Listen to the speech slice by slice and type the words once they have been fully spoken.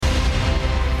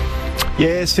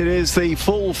Yes, it is the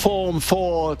full form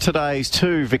for today's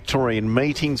two Victorian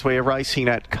meetings. We're racing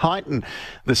at Kyneton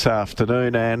this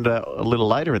afternoon, and a little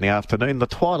later in the afternoon, the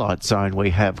Twilight Zone, we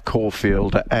have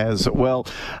Caulfield as well.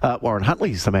 Warren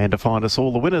Huntley's the man to find us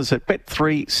all the winners at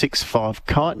Bet365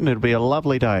 Kyneton. It'll be a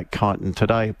lovely day at Kyneton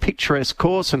today, a picturesque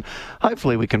course, and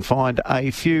hopefully we can find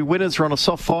a few winners. We're on a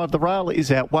soft five. The rail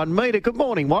is out 1 metre. Good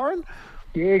morning, Warren.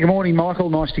 Yeah, good morning, Michael.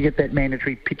 Nice to get that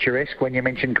mandatory picturesque when you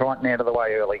mentioned Kyneton out of the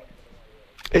way early.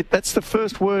 That's the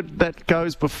first word that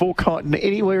goes before Kyneton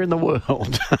anywhere in the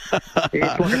world.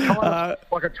 Yeah, it's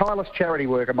like a tireless charity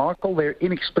worker, Michael. They're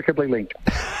inexplicably linked.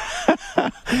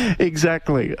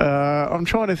 Exactly. I'm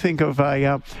trying to think of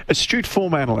a astute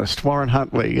form analyst, Warren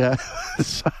Huntley. What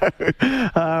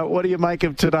do you make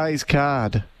of today's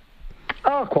card?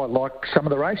 Oh, I quite like some of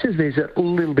the races. There's a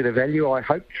little bit of value, I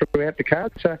hope, throughout the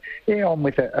card. So, yeah, I'm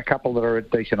with a couple that are at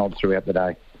decent odds throughout the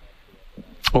day.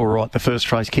 All right, the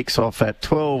first race kicks off at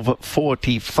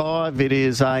 12:45. It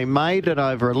is a maiden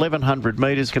over 1,100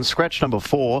 metres. Can scratch number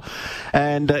 4.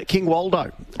 And King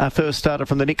Waldo, our first starter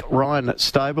from the Nick Ryan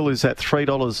stable, is at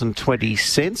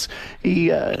 $3.20. He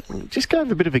just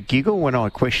gave a bit of a giggle when I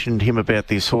questioned him about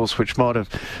this horse, which might have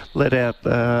let out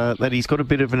that he's got a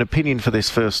bit of an opinion for this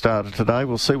first starter today.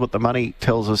 We'll see what the money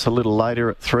tells us a little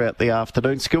later throughout the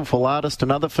afternoon. Skillful Artist,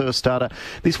 another first starter.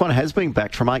 This one has been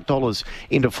backed from $8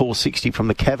 into $4.60 from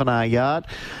the Kavanagh yard.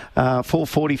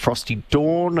 4.40 Frosty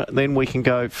Dawn. Then we can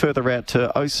go further out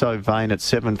to Oh So Vain at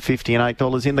 $7.50 and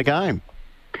 $8 in the game.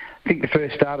 I think the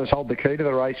first starters hold the key to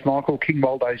the race, Michael. King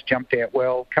Waldo's jumped out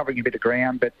well, covering a bit of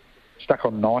ground, but stuck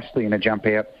on nicely in a jump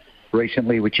out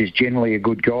recently, which is generally a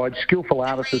good guide. Skillful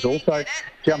Artist has also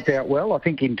jumped out well. I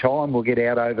think in time we'll get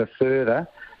out over further.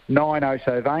 9 Oh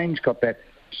So Vain's got that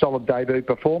solid debut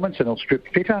performance and he'll strip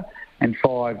fitter. And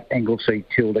 5 Anglesea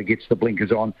Tilda gets the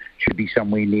blinkers on. Should be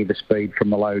somewhere near the speed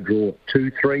from the low draw.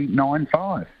 2, 3, 9,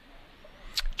 5.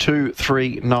 2,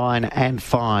 3, 9 and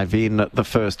 5 in the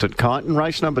first at Kyneton.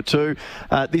 Race number 2,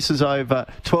 this is over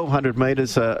 1,200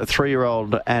 metres, a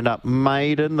 3-year-old and up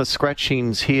maiden. The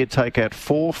scratchings here take out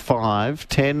 4, 5,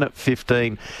 10,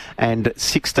 15 and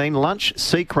 16. Lunch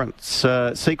Sequence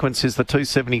is the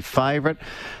 270 favourite.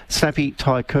 Snappy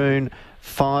Tycoon,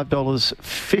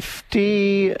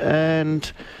 $5.50,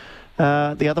 and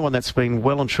the other one that's been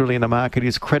well and truly in the market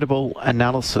is Credible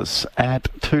Analysis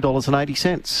at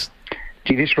 $2.80.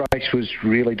 Gee, this race was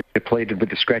really depleted with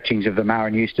the scratchings of the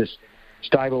Mara Eustace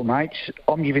stable mates.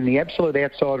 I'm giving the absolute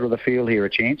outsider of the field here a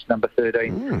chance. Number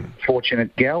 13,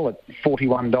 Fortunate Gal at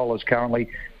 $41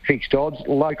 currently fixed odds.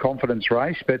 Low confidence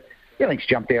race, but I think it's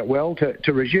jumped out well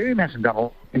to resume. Hasn't done a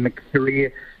lot in the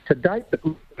career to date, but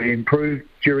improved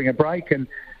during a break, and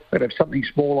we'd have something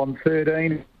small on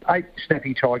 13. 8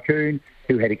 Snappy Tycoon,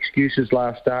 who had excuses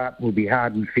last start, will be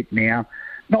hard and fit now.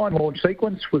 9 Launch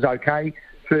Sequence was okay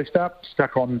first up,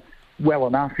 stuck on well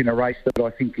enough in a race that I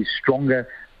think is stronger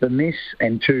than this,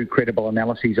 and 2 Credible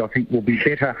Analyses I think will be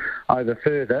better over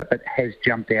further, but has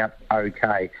jumped out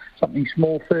okay. Something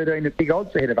small, 13 at big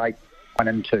odds, ahead of 8, 1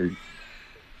 and 2.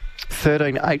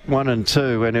 13, 8, 1 and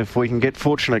 2, and if we can get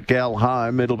Fortunate Gal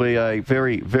home, it'll be a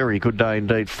very, very good day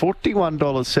indeed. $41,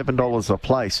 $7 a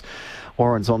place.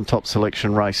 Warren's on top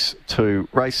selection race 2.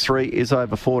 Race 3 is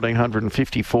over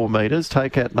 1,454 metres.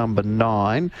 Take out number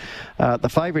 9. The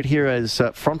favourite here is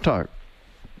Fronto.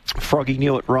 Froggy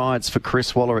knew it rides for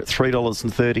Chris Waller at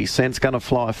 $3.30. Gonna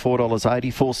Fly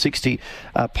 $4.80. $4.60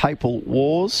 Papal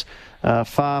Wars.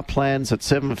 Far Plans at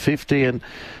 $7.50, and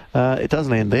it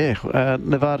doesn't end there.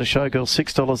 Nevada Showgirl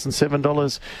 $6 and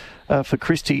 $7 for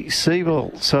Christy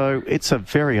Siebel. So it's a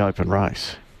very open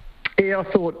race. Yeah, I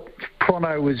thought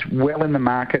Prono was well in the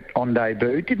market on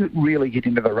debut. Didn't really get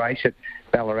into the race at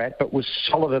Ballarat, but was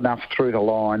solid enough through the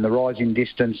line. The rise in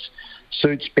distance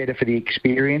suits better for the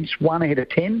experience. 1 ahead of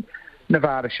 10,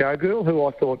 Nevada Showgirl, who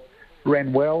I thought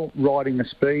ran well, riding the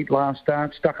speed last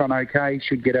start. Stuck on okay,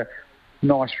 should get a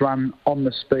nice run on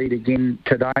the speed again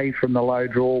today from the low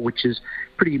draw, which is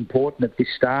pretty important at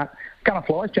this start. Gunner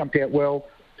Flies jumped out well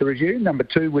to resume. Number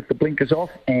 2 with the blinkers off,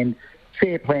 and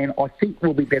Fair Plan I think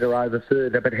will be better over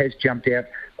further, but has jumped out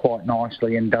quite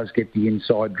nicely and does get the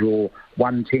inside draw.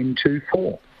 1, 10, 2,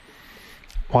 4.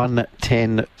 1,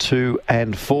 10, 2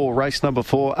 and 4. Race number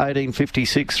 4,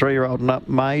 1856, 3-year-old and up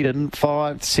maiden.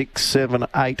 5, 6, 7,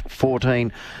 8,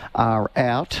 14 are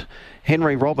out.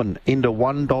 Henry Robin into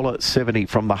 $1.70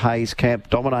 from the Hayes camp,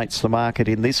 dominates the market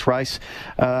in this race.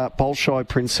 Bolshoi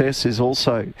Princess is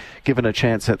also given a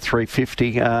chance at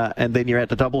 $3.50, and then you're at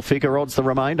the double figure odds, the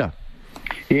remainder.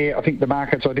 Yeah, I think the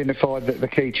market's identified the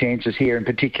key chances here, and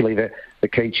particularly the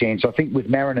key chance. I think with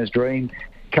Mariner's Dream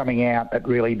coming out, it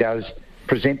really does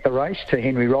present the race to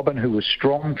Henry Robin, who was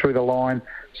strong through the line,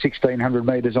 1,600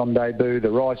 metres on debut. The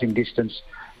rising distance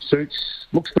suits.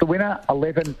 Looks the winner,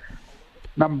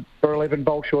 number 11,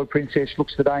 Bolshoi Princess,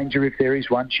 looks the danger if there is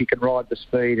one. She can ride the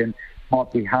speed and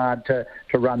might be hard to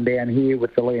run down here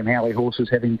with the Liam Howley horses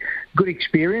having good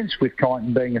experience, with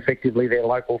Kyneton being effectively their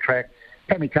local track.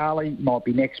 Kamikali might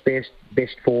be next best.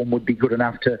 Best form would be good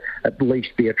enough to at least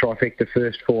be a trifecta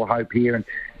first for Hope here. And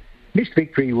Missed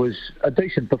Victory was a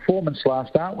decent performance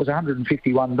last start. It was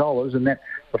 $151, and that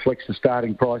reflects the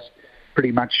starting price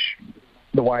pretty much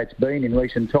the way it's been in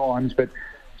recent times. But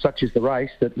such is the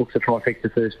race that looks a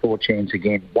trifecta first for chance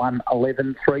again.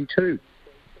 1-11-3-2.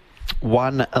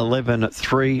 1, 11,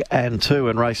 3 and 2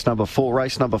 in race number 4.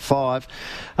 Race number 5,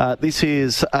 this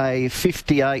is a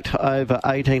 58 over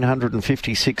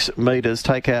 1,856 metres.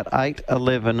 Take out 8,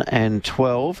 11 and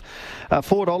 12.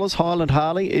 $4, Highland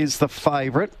Harley is the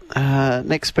favourite.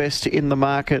 Next best in the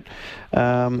market,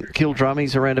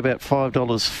 Kildrummy's around about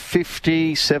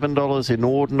 $5.50, $7 in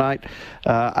Ordinate,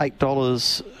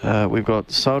 $8 we've got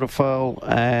Sodafoil,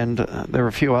 and there are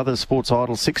a few others, Sports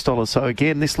Idol, $6. So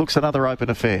again, this looks another open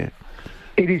affair.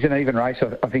 It is an even race,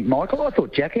 I think, Michael. I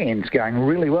thought Jack Ann's going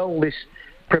really well this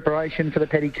preparation for the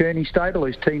Paddy Kearney stable,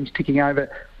 whose team's ticking over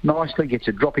nicely, gets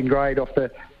a dropping grade off the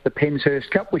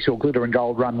Penshurst Cup. We saw Glitter and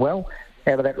Gold run well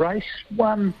out of that race.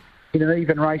 Won in an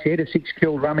even race ahead of 6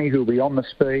 Kildrummy, who'll be on the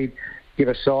speed, give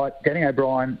a sight. Danny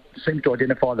O'Brien seems to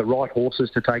identify the right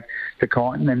horses to take to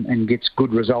Kyneton and gets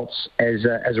good results as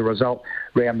a result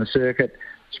round the circuit.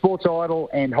 Sports Idol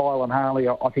and Highland Harley,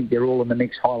 I think they're all in the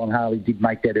mix. Highland Harley did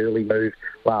make that early move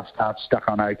last start, stuck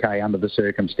on okay under the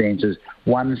circumstances.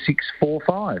 1, 6, 4,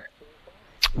 5.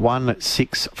 1,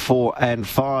 6, 4 and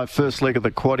 5. First leg of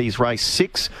the quaddies, race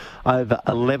 6 over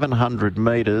 1,100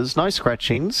 metres. No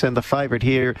scratchings, and the favourite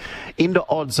here into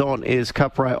odds on is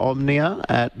Capra Omnia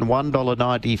at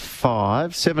 $1.95.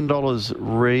 $7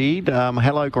 Reed.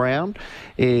 Hello Ground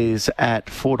is at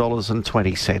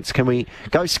 $4.20. Can we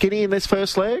go skinny in this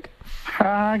first leg?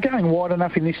 Going wide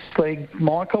enough in this leg,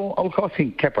 Michael. I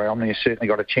think Capra Omnia certainly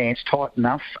got a chance. Tight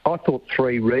enough. I thought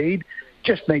 3 Reed.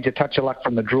 Just needs a touch of luck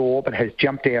from the draw, but has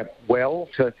jumped out well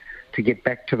to get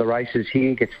back to the races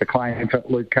here. Gets the claim for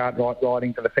Luke Cartwright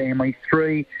riding for the family.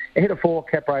 3, ahead of 4,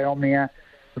 Capra Omnia.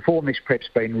 The form this prep's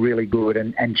been really good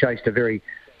and chased a very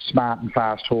smart and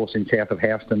fast horse in south of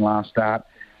Houston last start.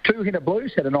 2, Hinter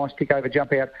Blues, had a nice tick over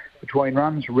jump out between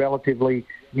runs. Relatively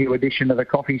new addition to the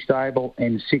Coffee stable.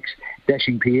 And 6,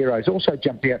 Dashing Pierro's also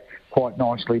jumped out quite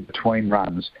nicely between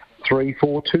runs. 3,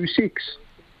 4, 2, 6.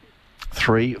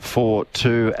 3, 4,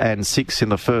 2 and 6 in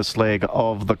the first leg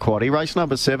of the quaddie. Race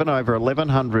number 7 over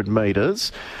 1,100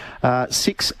 metres.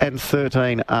 6 and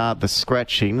 13 are the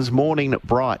scratchings. Morning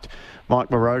Bright,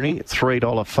 Mike Moroney,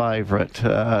 $3 favourite.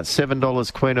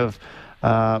 $7 Queen of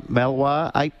Malwa,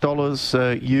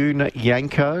 $8 Yoon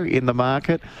Yanko in the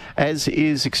market, as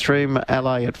is Extreme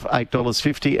Ally at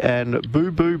 $8.50 and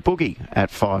Boo Boo Boogie at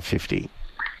 $5.50.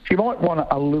 She might want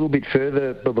a little bit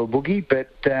further, Bubba Boogie, but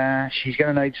she's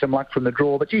going to need some luck from the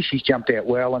draw. But, gee, she's jumped out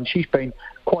well, and she's been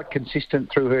quite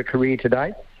consistent through her career to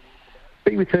date.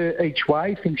 Be with her each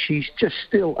way. Think she's just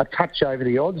still a touch over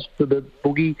the odds, Bubba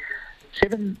Boogie.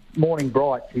 7, Morning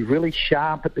Bright, is really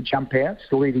sharp at the jump outs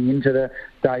leading into the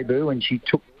debut, and she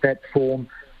took that form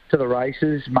to the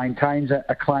races, maintains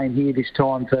a claim here this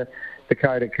time for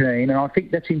Dakota Keen, and I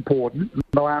think that's important.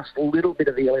 The last little bit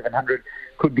of the 1,100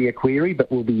 could be a query,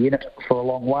 but we'll be in it for a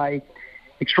long way.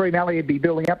 Extreme Alley would be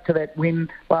building up to that win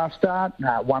last start.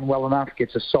 Won well enough,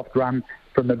 gets a soft run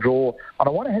from the draw. And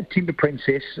I want to have Timber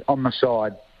Princess on the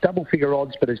side. Double figure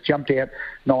odds, but has jumped out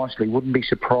nicely. Wouldn't be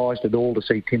surprised at all to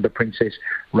see Timber Princess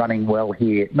running well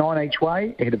here. 9 each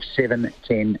way, ahead of 7,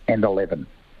 10 and 11.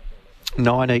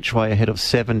 9 each way ahead of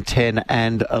 7, 10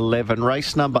 and 11.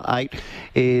 Race number 8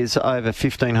 is over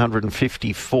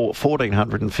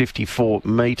 1,454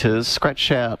 metres.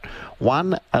 Scratch out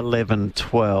 1, 11,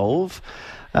 12.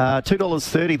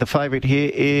 $2.30. The favourite here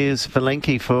is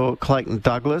Valenki for Clayton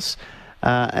Douglas.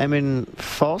 Amin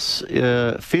Foss,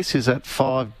 Fiss is at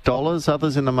 $5.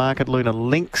 Others in the market, Luna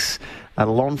Lynx,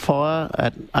 Lonfire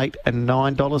at $8 and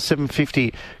 $9,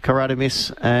 $7.50 Karate Miss,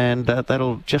 and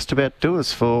that'll just about do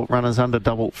us for runners under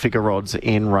double figure odds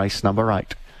in race number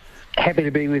 8. Happy to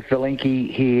be with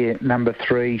Valenki here, number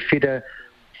 3. Fitter,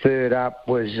 third up,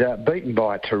 was beaten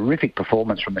by a terrific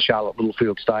performance from the Charlotte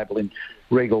Littlefield stable in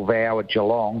Regal Vow at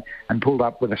Geelong, and pulled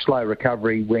up with a slow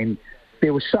recovery when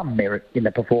there was some merit in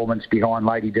the performance behind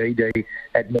Lady DD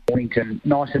at Mornington.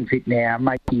 Nice and fit now,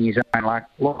 making his own luck.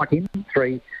 Like him,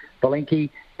 3, Valenki.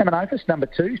 Aminophis, number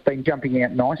 2, has been jumping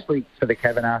out nicely for the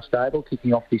Kavanagh stable,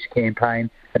 kicking off this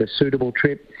campaign at a suitable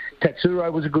trip.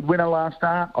 Tatsuro was a good winner last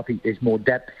start. I think there's more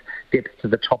depth to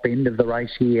the top end of the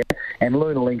race here. And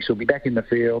Luna Lynx will be back in the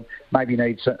field. Maybe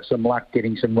needs some luck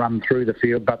getting some run through the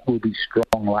field, but will be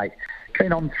strong late.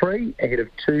 Kyneton 3 ahead of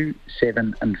 2,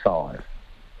 7 and 5.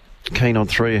 Kyneton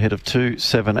 3 ahead of 2,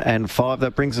 7 and 5.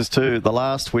 That brings us to the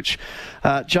last, which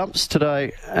jumps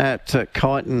today at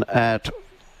Kyneton at...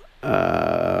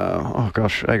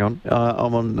 hang on.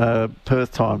 I'm on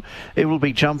Perth time. It will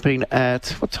be jumping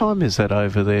at... What time is that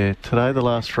over there today, the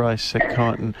last race at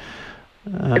Kyneton?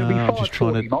 It'll be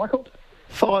 5:40, Michael.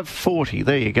 5:40,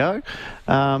 there you go.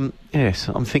 Yes,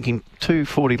 I'm thinking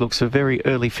 2:40 looks a very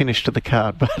early finish to the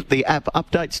card, but the app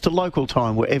updates to local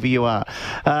time wherever you are.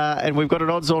 And we've got an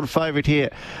odds-on favourite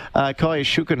here, Kaya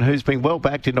Shukin, who's been well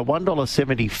backed into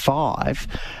 $1.75.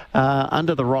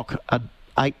 Under the Rock, a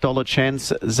 $8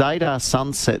 chance. Zadar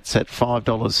Sunsets at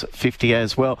 $5.50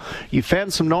 as well. You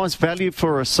found some nice value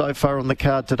for us so far on the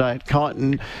card today at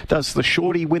Kyneton. Does the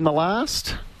shorty win the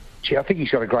last? Gee, I think he's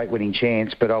got a great winning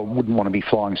chance, but I wouldn't want to be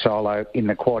flying solo in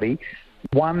the quaddie.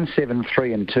 1, 7,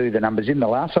 3 and 2, the numbers in the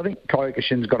last. I think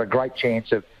Kyokushin's got a great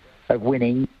chance of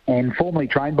winning, and formerly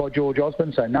trained by George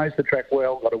Osborne, so knows the track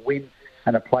well, got a win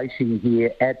and a placing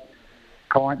here at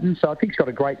Kyneton. So I think he's got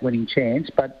a great winning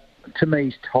chance, but to me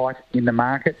he's tight in the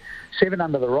market. 7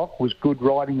 Under the Rock was good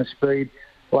riding the speed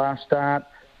last start.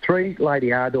 3, Lady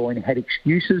Ardoin had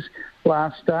excuses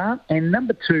last start. And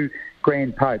number 2,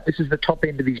 Grand Pope. This is the top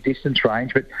end of his distance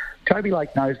range, but Toby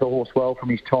Lake knows the horse well from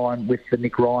his time with the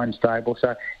Nick Ryan stable.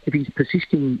 So if he's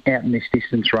persisting out in this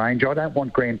distance range, I don't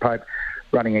want Grand Pope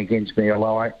running against me,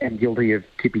 although I am guilty of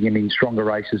tipping him in stronger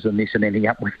races than this and ending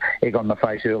up with egg on the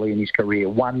face early in his career.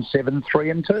 1, 7, 3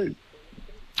 and 2.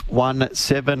 1,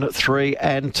 7, 3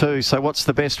 and 2. So what's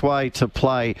the best way to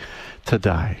play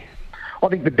today? I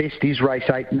think the best is race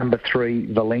 8, number 3,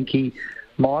 Valenki,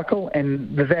 Michael,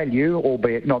 and the value,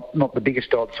 albeit not the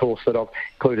biggest odds horse that I've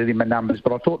included in my numbers,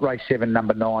 but I thought race 7,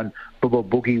 number 9, Bubba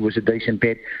Boogie, was a decent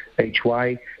bet each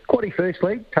way. Quaddie first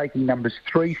leg, taking numbers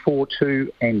 3, 4,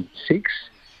 2 and 6,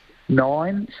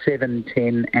 9, 7,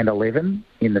 10 and 11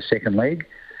 in the second leg.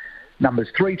 Numbers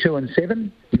 3, 2 and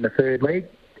 7 in the third leg.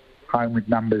 Home with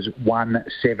numbers 1,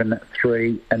 7,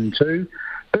 3 and 2.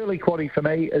 Early quaddie for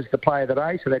me is the play of the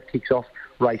day, so that kicks off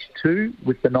race 2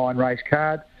 with the 9 race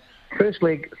card. First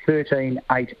leg, 13,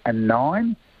 8 and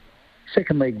 9.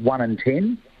 Second leg, 1 and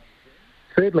 10.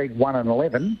 Third leg, 1 and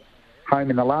 11. Home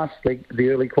in the last leg, the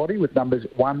early quaddie, with numbers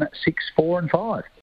 1, 6, 4 and 5.